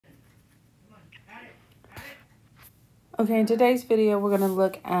Okay, in today's video, we're going to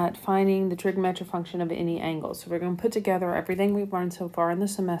look at finding the trigonometric function of any angle. So we're going to put together everything we've learned so far in the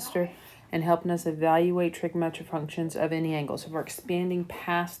semester and helping us evaluate trigonometric functions of any angle. So we're expanding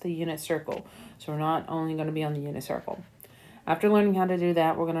past the unit circle. So we're not only going to be on the unit circle. After learning how to do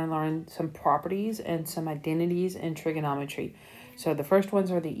that, we're going to learn some properties and some identities in trigonometry. So the first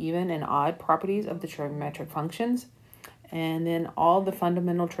ones are the even and odd properties of the trigonometric functions, and then all the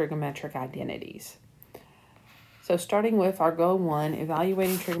fundamental trigonometric identities. So starting with our goal 1,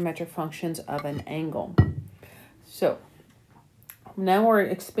 evaluating trigonometric functions of an angle. So now we're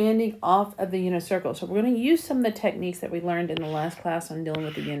expanding off of the unit circle. So we're going to use some of the techniques that we learned in the last class on dealing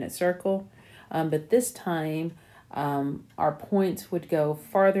with the unit circle. But this time, our points would go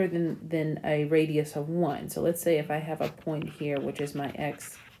farther than a radius of 1. So let's say if I have a point here, which is my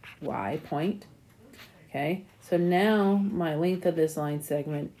x, y point. Okay, so now my length of this line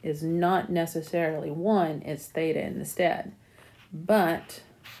segment is not necessarily 1, it's theta instead. But,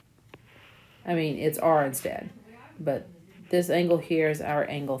 I mean, it's r instead. But this angle here is our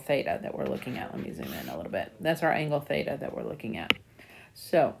angle theta that we're looking at. Let me zoom in a little bit. That's our angle theta that we're looking at.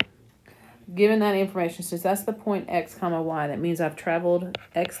 So, given that information, since that's the point x comma y, that means I've traveled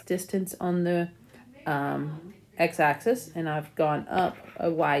x distance on the x-axis and I've gone up a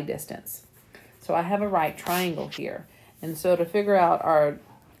y distance. So I have a right triangle here. And so to figure out our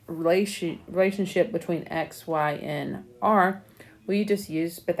relationship between x, y, and r, we just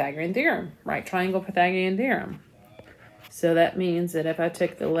use Pythagorean theorem, right triangle Pythagorean theorem. So that means that if I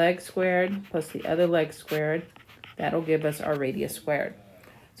take the leg squared plus the other leg squared, that'll give us our radius squared.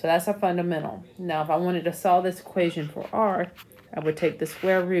 So that's a fundamental. Now, if I wanted to solve this equation for r, I would take the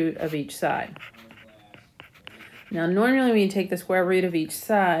square root of each side. Now, normally when you take the square root of each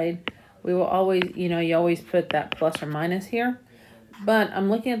side, we will always, you always put that plus or minus here. But I'm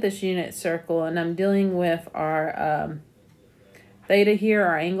looking at this unit circle and I'm dealing with our theta here,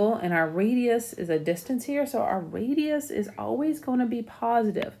 our angle, and our radius is a distance here. So our radius is always going to be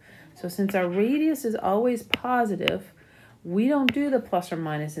positive. So since our radius is always positive, we don't do the plus or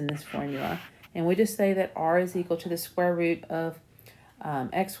minus in this formula. And we just say that r is equal to the square root of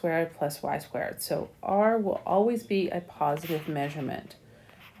x squared plus y squared. So r will always be a positive measurement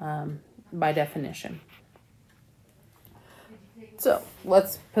by definition. So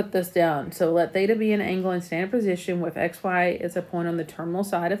let's put this down. So let theta be an angle in standard position with xy as a point on the terminal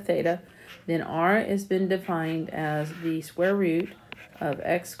side of theta. Then r has been defined as the square root of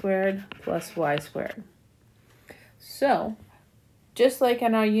x squared plus y squared. So just like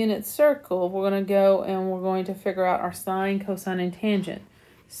in our unit circle, we're going to go and we're going to figure out our sine, cosine, and tangent.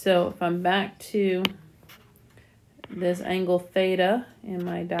 So if I'm back to this angle theta in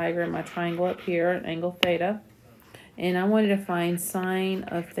my diagram, my triangle up here, an angle theta, and I wanted to find sine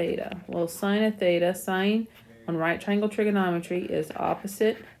of theta. Well, sine of theta, sine on right triangle trigonometry is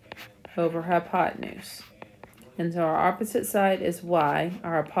opposite over hypotenuse. And so our opposite side is y,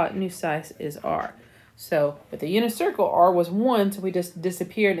 our hypotenuse side is r. So with the unit circle, r was 1, so we just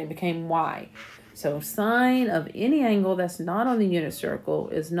disappeared and it became y. So sine of any angle that's not on the unit circle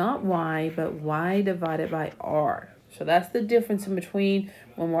is not y, but y divided by r. So that's the difference in between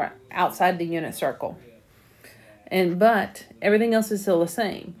when we're outside the unit circle. But everything else is still the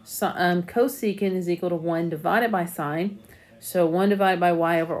same. So, cosecant is equal to 1 divided by sine. So 1 divided by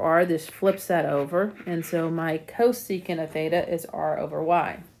y over r, this flips that over. And so my cosecant of theta is r over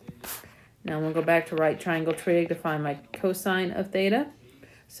y. Now we'll go back to right triangle trig to find my cosine of theta.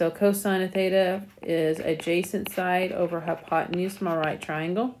 So cosine of theta is adjacent side over hypotenuse, my right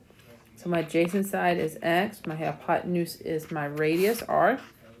triangle. So my adjacent side is x, my hypotenuse is my radius, r.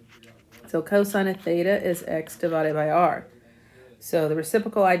 So cosine of theta is x divided by r. So the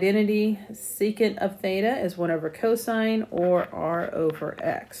reciprocal identity, secant of theta is 1 over cosine or r over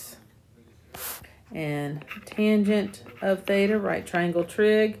x. And tangent of theta, right triangle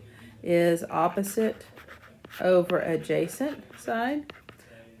trig, is opposite over adjacent side.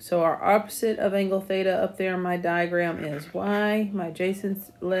 So our opposite of angle theta up there in my diagram is y. My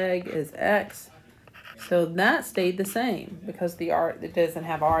adjacent leg is x. So that stayed the same because the r, it doesn't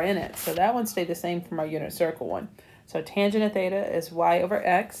have r in it. So that one stayed the same from our unit circle one. So tangent of theta is y over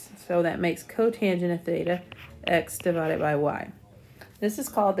x. So that makes cotangent of theta x divided by y. This is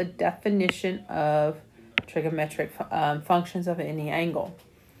called the definition of trigonometric functions of any angle.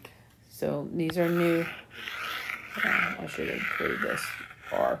 So these are new, I should include this,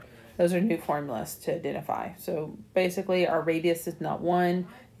 or those are new formulas to identify. So basically our radius is not 1,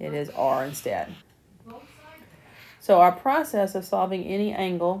 it is r instead. So our process of solving any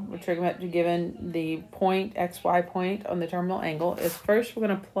angle with trigonometry given the point, xy point on the terminal angle is first we're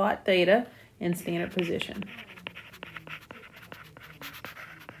going to plot theta in standard position.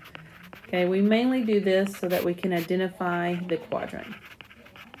 Okay, we mainly do this so that we can identify the quadrant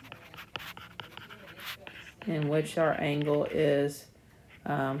in which our angle is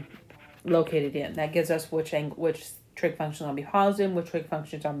located in. That gives us which trig function will be positive, which trig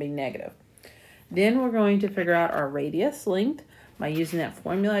functions are being negative. Then we're going to figure out our radius length by using that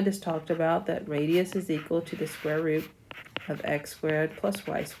formula I just talked about, that radius is equal to the square root of x squared plus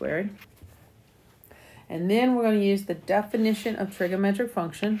y squared. And then we're going to use the definition of trigonometric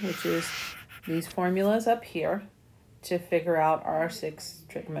function, which is these formulas up here, to figure out our 6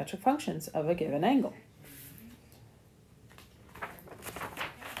 trigonometric functions of a given angle.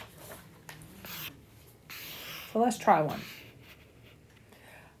 So let's try one.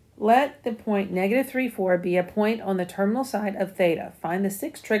 Let the point -3, 4 be a point on the terminal side of theta. Find the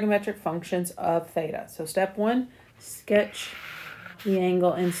 6 trigonometric functions of theta. So step 1, sketch the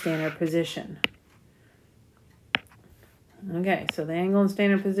angle in standard position. Okay, so the angle in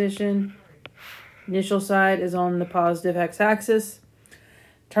standard position, initial side is on the positive x-axis.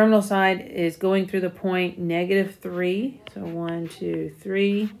 Terminal side is going through the point -3. So 1, 2,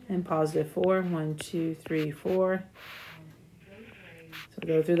 3, and +4. 1, 2, 3, 4. So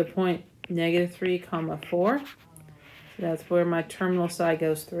go through the point -3, 4. So that's where my terminal side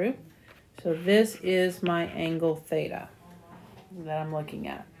goes through. So this is my angle theta that I'm looking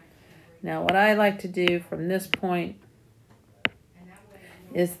at. Now what I like to do from this point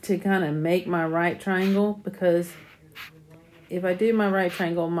is to kind of make my right triangle, because if I do my right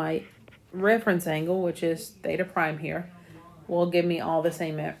triangle, my reference angle, which is theta prime here, will give me all the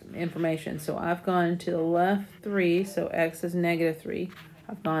same information. So I've gone to the left 3, so x is -3.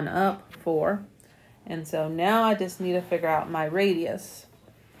 I've gone up 4. And so now I just need to figure out my radius.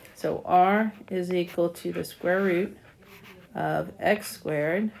 So r is equal to the square root of x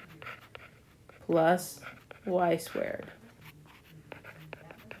squared plus y squared.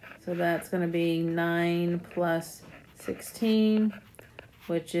 So that's going to be 9 plus 16,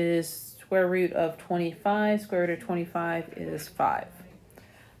 which is square root of 25. Square root of 25 is 5.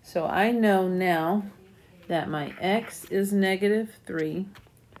 So I know now that my x is -3,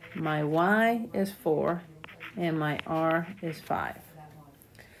 my y is 4, and my r is 5.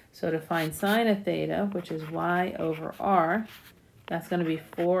 So to find sine of theta, which is y over r, that's going to be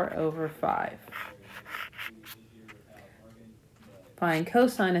 4 over 5. Find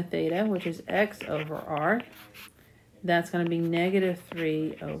cosine of theta, which is x over r. That's going to be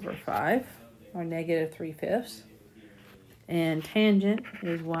 -3 over 5, or -3/5. And tangent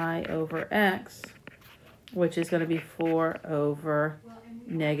is y over x, which is going to be 4 over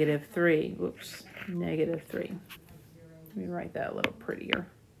 -3. Whoops, -3. Let me write that a little prettier.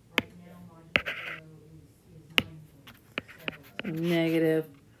 Negative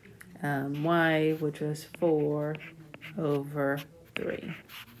y, which was 4 over 3.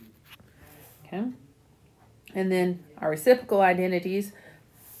 Okay. And then our reciprocal identities,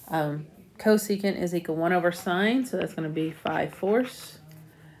 cosecant is equal 1 over sine, so that's going to be 5/4.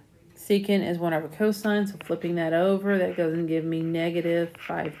 Secant is 1 over cosine, so flipping that over, that goes and give me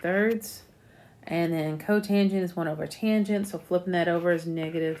 -5/3. And then cotangent is 1 over tangent, so flipping that over is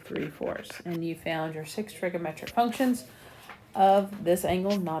 -3/4. And you found your 6 trigonometric functions of this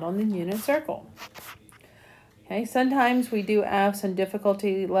angle not on the unit circle. Okay, sometimes we do have some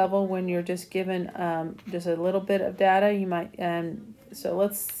difficulty level when you're just given just a little bit of data. You might, so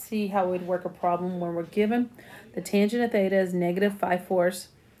let's see how we'd work a problem when we're given the tangent of theta is -5/4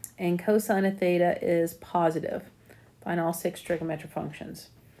 and cosine of theta is positive. Find all 6 trigonometric functions.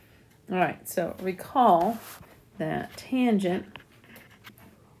 All right, so recall that tangent,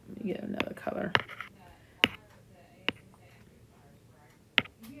 let me get another color.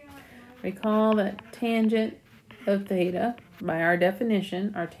 Recall that tangent of theta, by our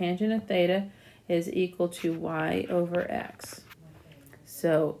definition, our tangent of theta is equal to y over x.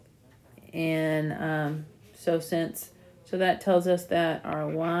 So, so that tells us that our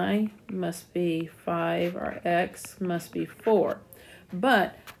y must be 5, our x must be 4.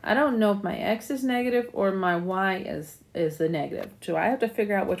 But I don't know if my x is negative or my y is the negative. So I have to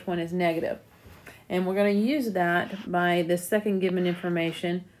figure out which one is negative. And we're going to use that by the second given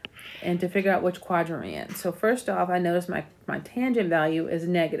information and to figure out which quadrant we're in. So first off, I notice my tangent value is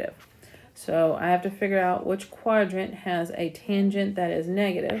negative. So I have to figure out which quadrant has a tangent that is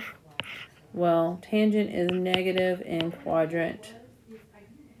negative. Well, tangent is negative in quadrant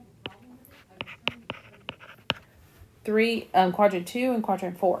 3, quadrant 2 and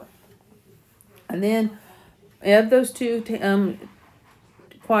quadrant 4. And then of those two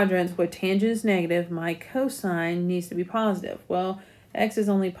quadrants where tangent is negative, my cosine needs to be positive. Well, x is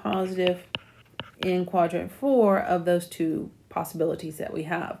only positive in quadrant 4 of those 2 possibilities that we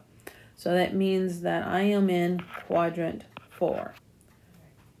have. So that means that I am in quadrant 4.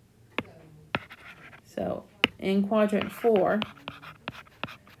 So in quadrant 4,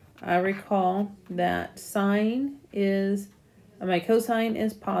 I recall that my cosine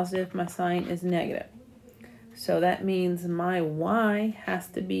is positive, my sine is negative. So that means my y has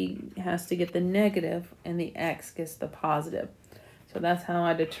to get the negative and the x gets the positive. So that's how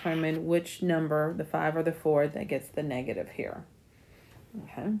I determine which number, the 5 or the 4, that gets the negative here.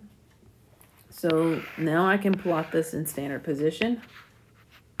 Okay. So now I can plot this in standard position.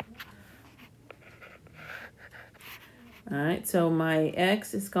 All right, so my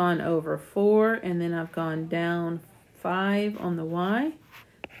x is gone over 4, and then I've gone down 5 on the y.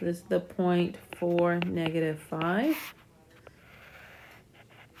 This is the point 4, negative 5.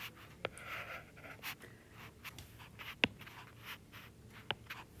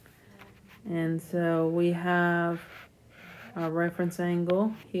 And so we have our reference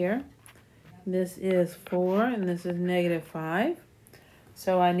angle here. This is 4, and this is negative 5.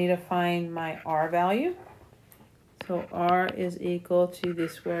 So I need to find my r value. So r is equal to the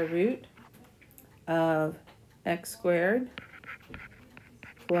square root of x squared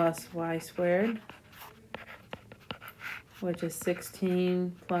plus y squared, which is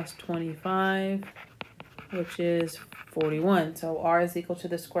 16 plus 25, which is 41. So r is equal to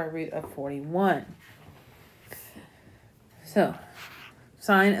the square root of 41. So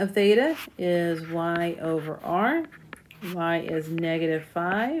sine of theta is y over r. Y is negative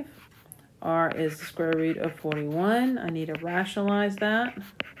 5. R is the square root of 41. I need to rationalize that.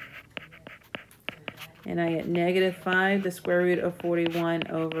 And I get negative 5, the square root of 41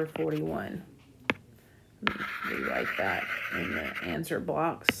 over 41. Let me rewrite that in the answer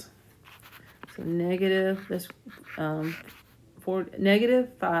box. So negative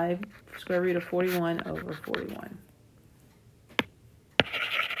 5 square root of 41 over 41.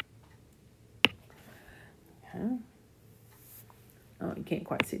 Okay. Oh, you can't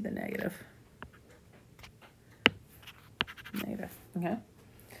quite see the negative. Negative, okay.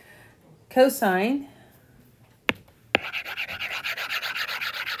 Cosine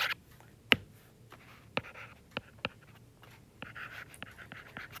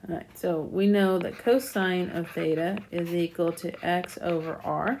all right, so we know that cosine of theta is equal to x over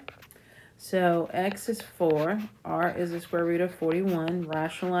r. So x is 4, r is the square root of 41.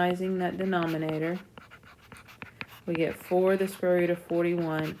 Rationalizing that denominator, we get 4 the square root of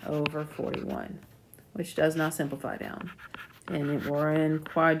 41 over 41, which does not simplify down. And we're in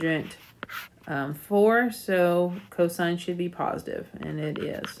quadrant 4, so cosine should be positive, and it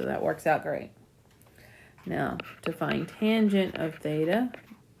is. So that works out great. Now, to find tangent of theta,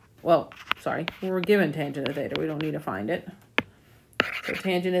 well, sorry, we're given tangent of theta. We don't need to find it. So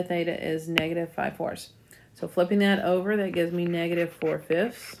tangent of theta is negative 5/4. So flipping that over, that gives me negative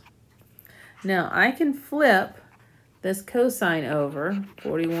 4/5. Now, I can flip this cosine over,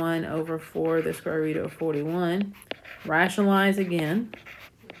 41 over 4, the square root of 41. Rationalize again.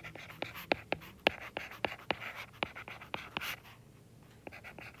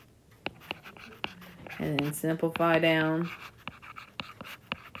 And then simplify down.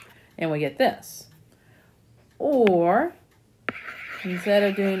 And we get this. Or, instead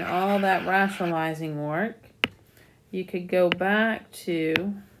of doing all that rationalizing work, you could go back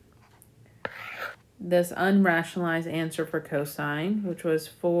to this unrationalized answer for cosine, which was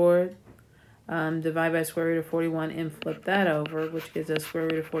 4 divided by square root of 41, and flip that over, which gives us square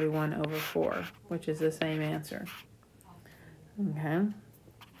root of 41 over 4, which is the same answer. Okay,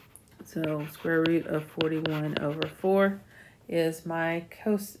 so square root of 41 over 4 is my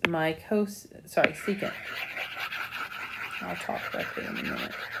secant. I'll talk correctly in a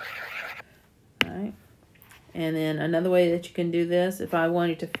minute. All right, and then another way that you can do this, if I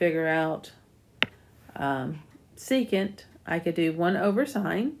wanted to figure out secant, I could do 1 over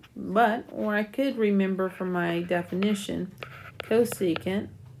sine, or I could remember from my definition, cosecant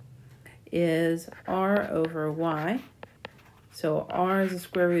is r over y. So r is the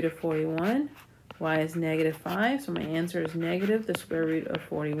square root of 41, y is negative 5, so my answer is negative the square root of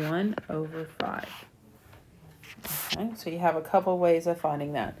 41 over 5. Okay, so you have a couple ways of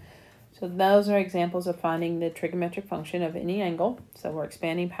finding that. So those are examples of finding the trigonometric function of any angle. So we're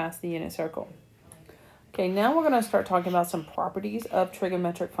expanding past the unit circle. Okay, now we're going to start talking about some properties of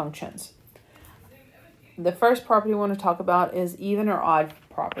trigonometric functions. The first property we want to talk about is even or odd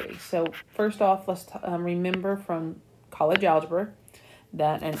property. So first off, let's remember from college algebra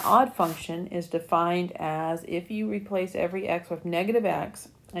that an odd function is defined as if you replace every x with negative x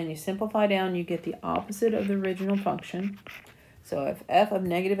and you simplify down, you get the opposite of the original function. So if f of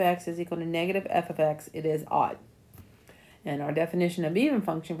negative x is equal to negative f of x, it is odd. And our definition of even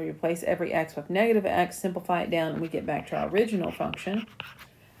function, we replace every x with negative x, simplify it down, and we get back to our original function,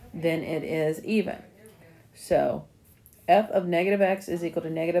 then it is even. So f of negative x is equal to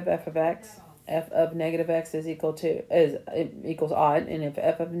negative f of x. F of negative x equals odd, and if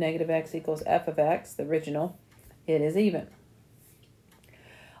f of negative x equals f of x, the original, it is even.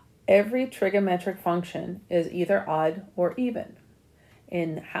 Every trigonometric function is either odd or even.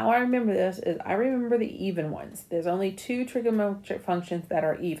 And how I remember this is I remember the even ones. There's only two trigonometric functions that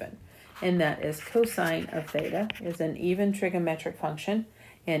are even, and that is cosine of theta is an even trigonometric function,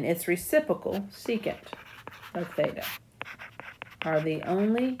 and its reciprocal, secant of theta, are the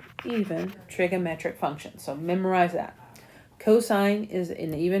only even trigonometric functions. So memorize that. Cosine is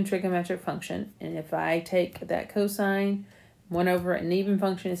an even trigonometric function, and if I take that cosine 1 over an even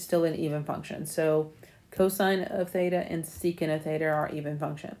function, is still an even function. So cosine of theta and secant of theta are even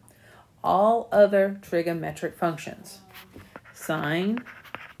function. All other trigonometric functions, sine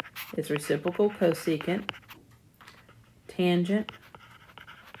is reciprocal cosecant, tangent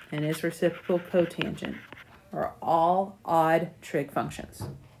and its reciprocal cotangent, are all odd trig functions.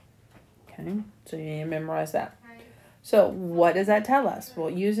 Okay, so you need to memorize that. So what does that tell us? Well,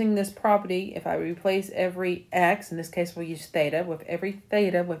 using this property, if I replace every x, in this case we'll use theta, with every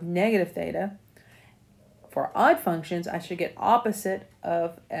theta with negative theta, for odd functions, I should get opposite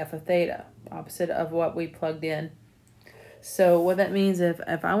of f of theta, opposite of what we plugged in. So what that means, if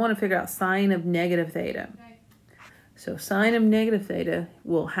I want to figure out sine of negative theta, so sine of negative theta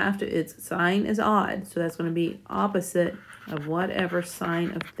will have to, its sine is odd, so that's going to be opposite of whatever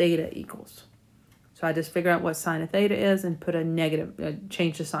sine of theta equals. So I just figure out what sine of theta is and put a negative,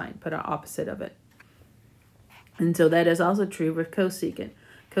 change the sign, put an opposite of it. And so that is also true with cosecant.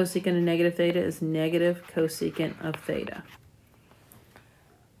 Cosecant of negative theta is negative cosecant of theta.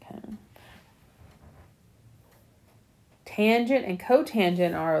 Okay. Tangent and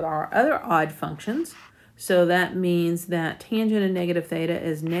cotangent are our other odd functions. So that means that tangent of negative theta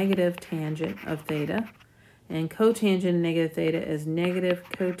is negative tangent of theta, and cotangent of negative theta is negative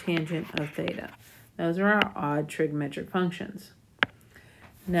cotangent of theta. Those are our odd trigonometric functions.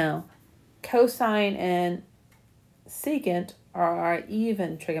 Now, cosine and secant are our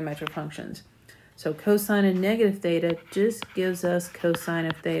even trigonometric functions. So cosine of negative theta just gives us cosine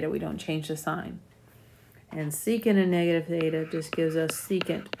of theta. We don't change the sign. And secant of negative theta just gives us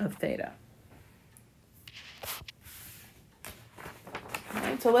secant of theta. All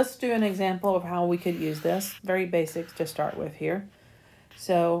right, so let's do an example of how we could use this. Very basics to start with here.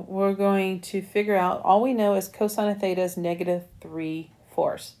 So we're going to figure out, all we know is cosine of theta is negative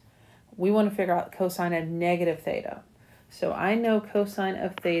 3/4. We want to figure out cosine of negative theta. So I know cosine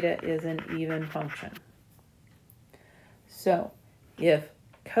of theta is an even function. So if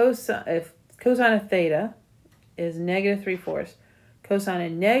cosine of theta is negative 3/4, cosine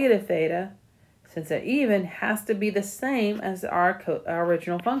of negative theta, since they're even, has to be the same as our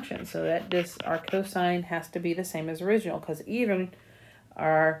original function. So that our cosine has to be the same as original, because even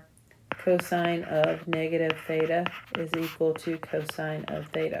our cosine of negative theta is equal to cosine of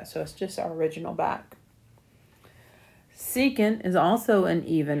theta. So it's just our original back. Secant is also an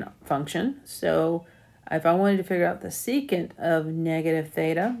even function. So if I wanted to figure out the secant of negative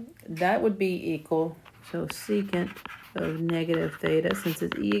theta, that would be equal, so secant of negative theta, since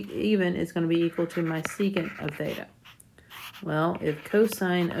it's even, is going to be equal to my secant of theta. Well, if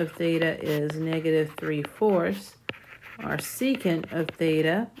cosine of theta is negative 3/4, our secant of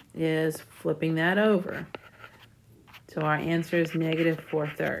theta is flipping that over. So our answer is negative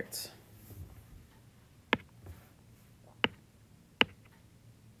 4/3.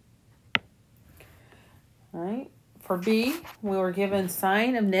 All right. For B, we were given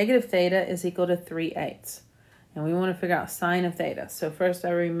sine of negative theta is equal to 3/8. And we want to figure out sine of theta. So first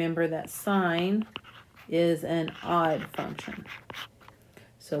I remember that sine is an odd function.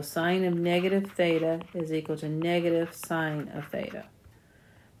 So sine of negative theta is equal to negative sine of theta.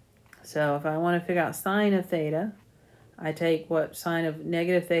 So if I want to figure out sine of theta, I take what sine of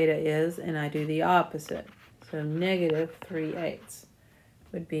negative theta is and I do the opposite. So negative 3/8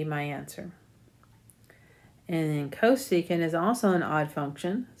 would be my answer. And then cosecant is also an odd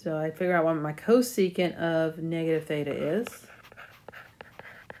function. So I figure out what my cosecant of negative theta is.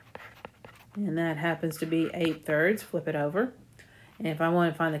 And that happens to be 8/3. Flip it over. And if I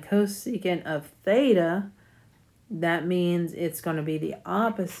want to find the cosecant of theta, that means it's going to be the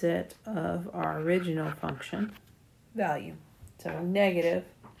opposite of our original function value. So negative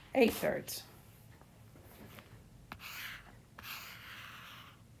 8/3.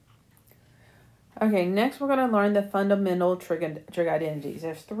 Okay, next we're going to learn the fundamental trig identities.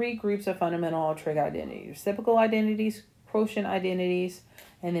 There's 3 groups of fundamental trig identities: reciprocal identities, quotient identities,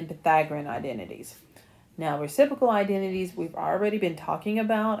 and then Pythagorean identities. Now, reciprocal identities we've already been talking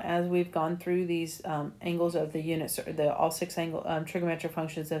about as we've gone through these angles of the unit, all 6 trigonometric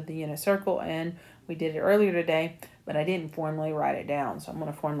functions of the unit circle, and we did it earlier today, but I didn't formally write it down, so I'm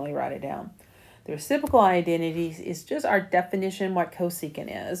going to formally write it down. The reciprocal identities is just our definition what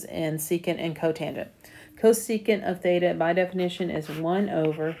cosecant is, and secant and cotangent. Cosecant of theta, by definition, is 1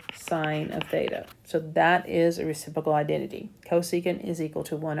 over sine of theta. So that is a reciprocal identity. Cosecant is equal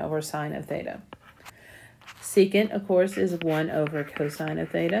to 1 over sine of theta. Secant, of course, is 1 over cosine of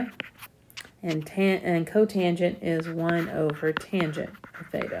theta. And cotangent is 1 over tangent of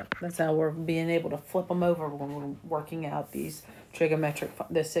theta. That's how we're being able to flip them over when we're working out these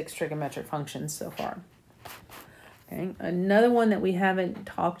the 6 trigonometric functions so far. Okay. Another one that we haven't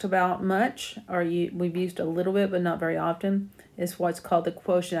talked about much, or we've used a little bit but not very often, is what's called the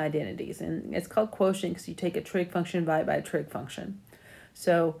quotient identities. And it's called quotient because you take a trig function divided by a trig function.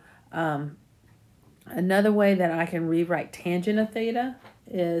 So another way that I can rewrite tangent of theta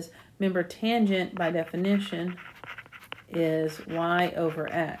is, remember, tangent by definition is y over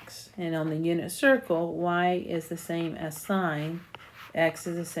x. And on the unit circle, y is the same as sine, x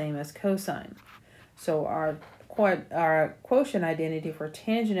is the same as cosine. So our quotient identity for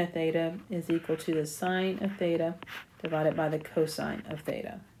tangent of theta is equal to the sine of theta divided by the cosine of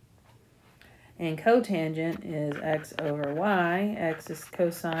theta. And cotangent is x over y. X is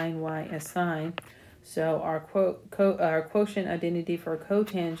cosine, y is sine. So our quotient identity for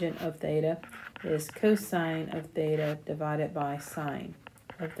cotangent of theta is cosine of theta divided by sine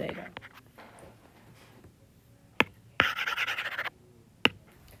of theta.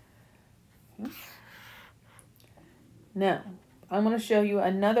 Now, I'm going to show you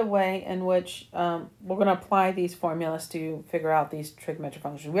another way in which we're going to apply these formulas to figure out these trigonometric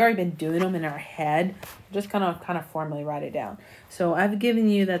functions. We've already been doing them in our head. Just kind of formally write it down. So I've given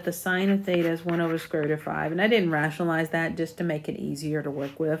you that the sine of theta is 1 over square root of 5. And I didn't rationalize that just to make it easier to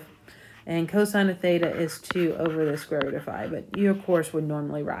work with. And cosine of theta is 2 over the square root of 5. But you, of course, would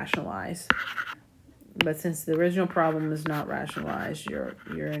normally rationalize. But since the original problem is not rationalized, you're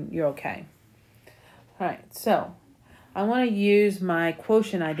okay. All right, so I want to use my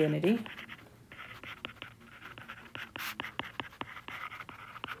quotient identity.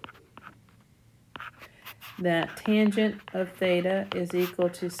 That tangent of theta is equal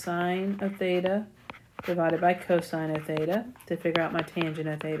to sine of theta divided by cosine of theta to figure out my tangent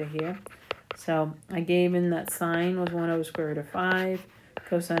of theta here. So I gave in that sine was 1 over square root of 5.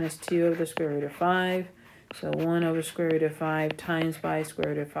 Cosine is 2 over the square root of 5. So 1 over square root of 5 times by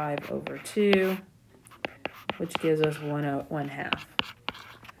square root of 5 over 2. Which gives us 1/2.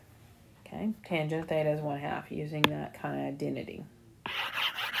 Okay, tangent of theta is 1/2 using that kind of identity.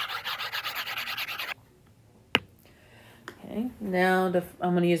 Okay, now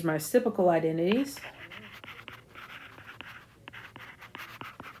I'm going to use my reciprocal identities.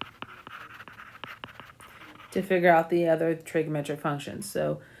 To figure out the other trigonometric functions.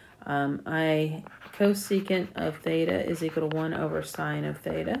 So cosecant of theta is equal to 1 over sine of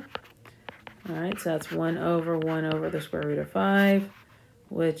theta. All right, so that's 1 over the square root of 5,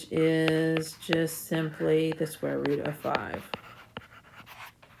 which is just simply the square root of 5.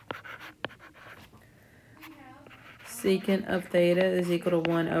 Secant of theta is equal to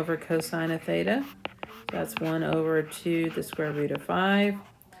 1 over cosine of theta. That's 1 over 2 the square root of 5.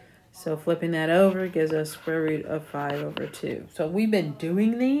 So flipping that over gives us square root of 5 over 2. So we've been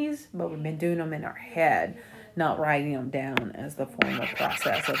doing these, but we've been doing them in our head, not writing them down as the formal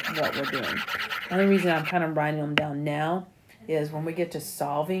process of what we're doing. The only reason I'm kind of writing them down now is when we get to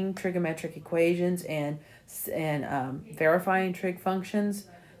solving trigonometric equations and verifying trig functions,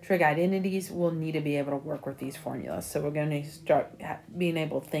 trig identities, we'll need to be able to work with these formulas. So we're going to start being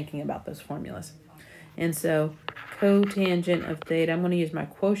able to thinking about those formulas. And so cotangent of theta, I'm going to use my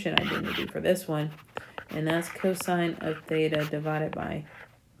quotient identity for this one, and that's cosine of theta divided by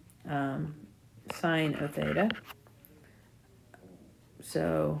sine of theta.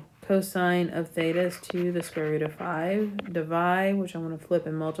 So cosine of theta is 2 the square root of 5. Divide, which I'm going to flip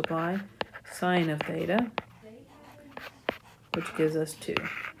and multiply, sine of theta, which gives us 2.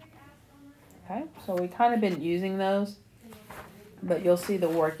 Okay, so we kind of been using those, but you'll see the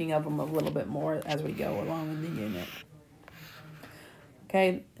working of them a little bit more as we go along in the unit.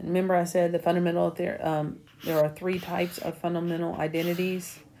 Okay, remember I said the fundamental there are 3 types of fundamental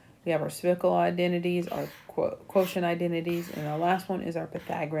identities. We have our reciprocal identities, our quotient identities, and our last one is our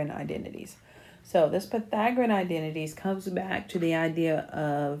Pythagorean identities. So this Pythagorean identities comes back to the idea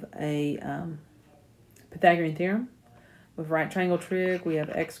of a Pythagorean theorem. With right triangle trig, we have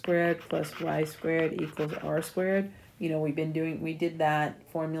x squared plus y squared equals r squared. you know, we did that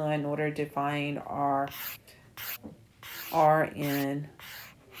formula in order to find our R in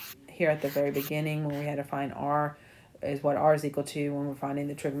here at the very beginning, when we had to find R is what R is equal to when we're finding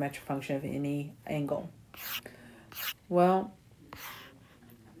the trigonometric function of any angle. Well,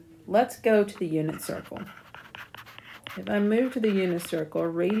 let's go to the unit circle. If I move to the unit circle,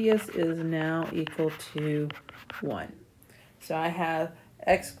 radius is now equal to 1. So I have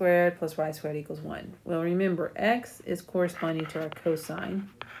x squared plus y squared equals 1. Well, remember, x is corresponding to our cosine,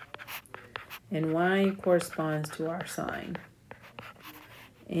 and y corresponds to our sine.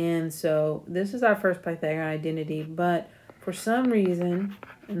 And so this is our first Pythagorean identity, but for some reason,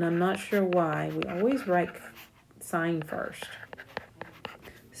 and I'm not sure why, we always write sine first.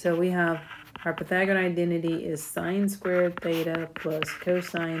 So we have our Pythagorean identity is sine squared theta plus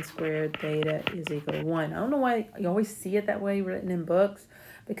cosine squared theta is equal to 1. I don't know why you always see it that way written in books,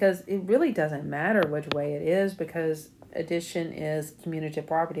 because it really doesn't matter which way it is, because addition is commutative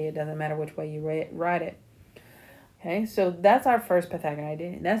property. It doesn't matter which way you write it. Okay, so that's our first Pythagorean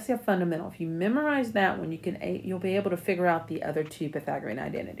identity. That's the fundamental. If you memorize that one, you'll be able to figure out the other two Pythagorean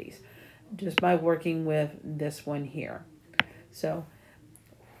identities just by working with this one here. So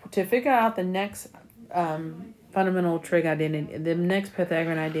to figure out the next fundamental trig identity, the next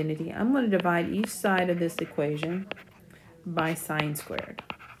Pythagorean identity, I'm going to divide each side of this equation by sine squared.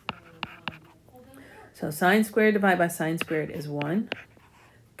 So sine squared divided by sine squared is 1.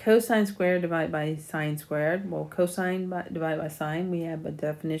 Cosine squared divided by sine squared. Well, cosine divided by sine, we have a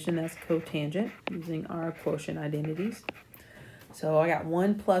definition that's cotangent using our quotient identities. So I got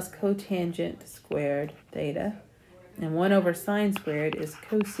 1 plus cotangent squared theta, and 1 over sine squared is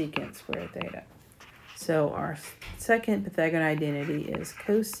cosecant squared theta. So our second Pythagorean identity is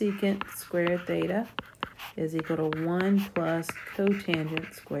cosecant squared theta is equal to 1 plus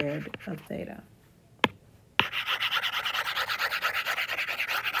cotangent squared of theta.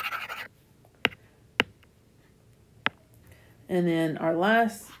 And then our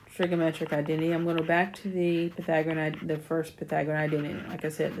last trigonometric identity, I'm going to go back to the first Pythagorean identity. Like I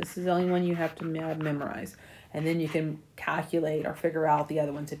said, this is the only one you have to memorize. And then you can calculate or figure out the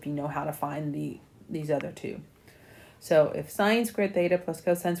other ones if you know how to find these other two. So if sine squared theta plus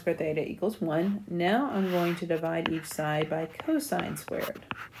cosine squared theta equals 1, now I'm going to divide each side by cosine squared.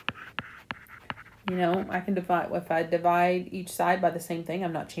 You know, I can divide, if I divide each side by the same thing,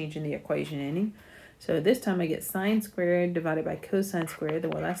 I'm not changing the equation any. So this time I get sine squared divided by cosine squared,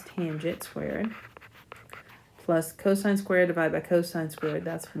 well that's tangent squared, plus cosine squared divided by cosine squared,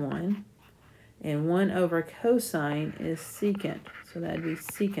 that's 1. And 1 over cosine is secant, so that'd be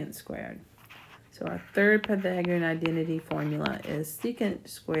secant squared. So our third Pythagorean identity formula is secant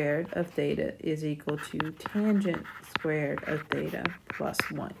squared of theta is equal to tangent squared of theta plus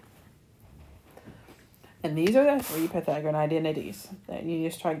 1. And these are the 3 Pythagorean identities that you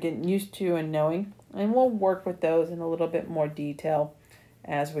just start getting used to and knowing. And we'll work with those in a little bit more detail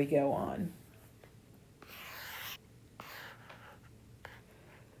as we go on.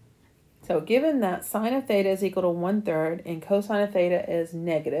 So given that sine of theta is equal to 1/3 and cosine of theta is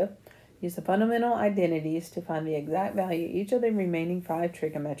negative, use the fundamental identities to find the exact value of each of the remaining 5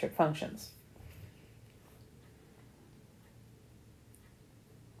 trigonometric functions.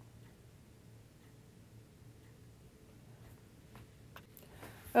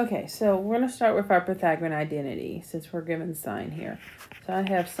 Okay, so we're going to start with our Pythagorean identity since we're given sine here. So I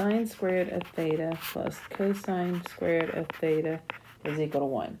have sine squared of theta plus cosine squared of theta is equal to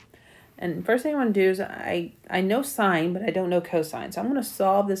 1. And first thing I want to do is I know sine, but I don't know cosine. So I'm going to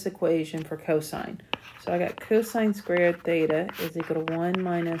solve this equation for cosine. So I got cosine squared theta is equal to 1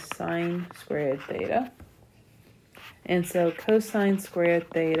 minus sine squared theta. And so cosine squared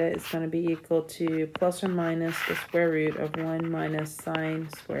theta is going to be equal to plus or minus the square root of 1 minus sine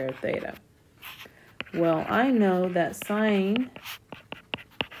squared theta. Well, I know that sine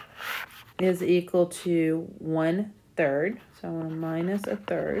is equal to 1/3. So I'm going to minus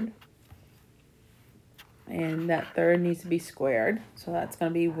 1/3. And that third needs to be squared. So that's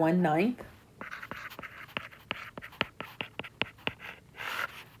going to be 1/9.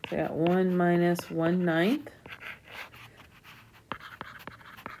 So I got 1 minus 1/9.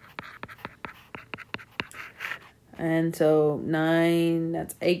 And so 9,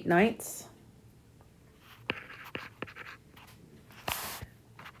 that's 8/9.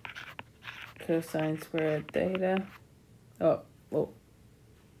 Cosine squared theta. Oh, whoa.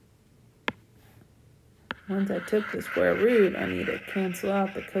 Once I took the square root, I need to cancel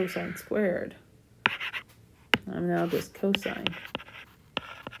out the cosine squared. I'm now just cosine.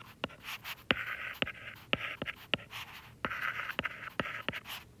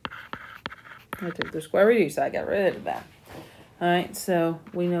 I took the square root, so I got rid of that. All right, so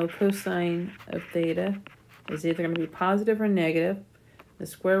we know cosine of theta is either going to be positive or negative. The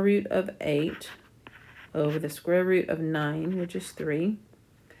square root of 8 over the square root of 9, which is 3.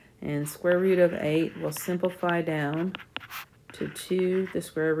 And square root of 8 will simplify down to 2, the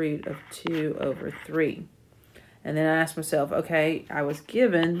square root of 2 over 3. And then I asked myself, okay, I was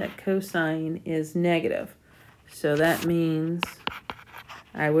given that cosine is negative. So that means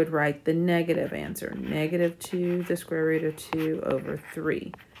I would write the negative answer, negative 2, the square root of 2 over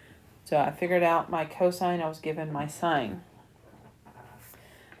 3. So I figured out my cosine, I was given my sine.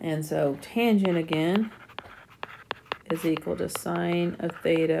 And so tangent again is equal to sine of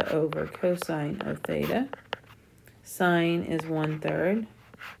theta over cosine of theta. Sine is 1/3.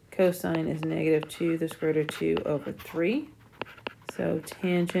 Cosine is negative 2, the square root of 2 over 3. So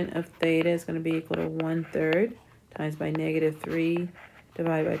tangent of theta is going to be equal to 1/3 times by negative 3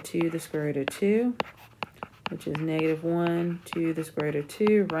 divided by 2, the square root of 2, which is negative 1, 2, the square root of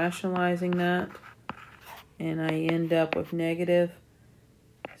 2, rationalizing that. And I end up with negative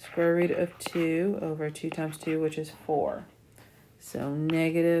square root of 2 over 2 times 2, which is 4. So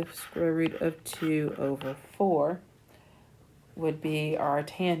negative square root of 2 over 4 would be our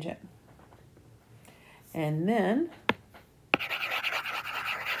tangent. And then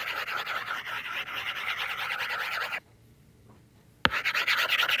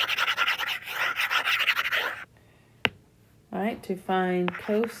all right, to find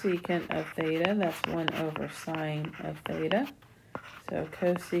cosecant of theta, that's 1 over sine of theta. So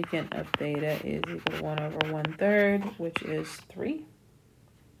cosecant of theta is equal to 1 over 1/3, which is 3.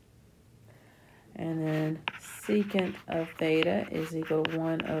 And then secant of theta is equal to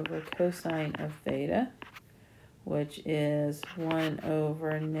 1 over cosine of theta, which is 1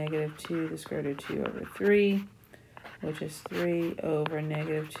 over negative 2, the square root of 2 over 3, which is 3 over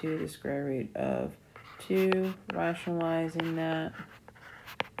negative 2, the square root of 2, rationalizing that.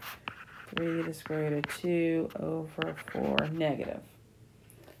 3, the square root of 2 over 4 negative.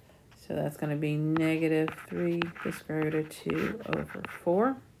 So that's going to be negative 3, the square root of 2 over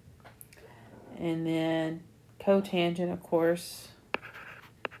 4. And then cotangent, of course,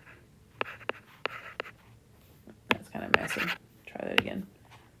 that's kind of messy. Try that again.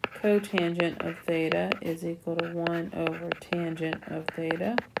 Cotangent of theta is equal to 1 over tangent of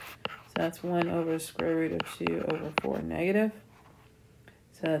theta. So that's 1 over square root of 2 over 4 negative.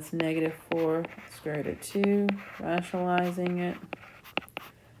 So that's negative 4 square root of 2, rationalizing it.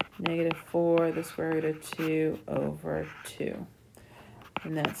 Negative 4, the square root of 2 over 2.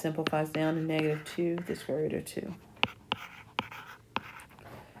 And that simplifies down to negative 2, the square root of 2.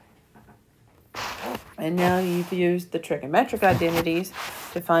 And now you've used the trigonometric identities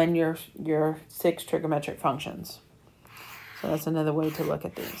to find your 6 trigonometric functions. So that's another way to look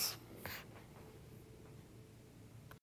at these.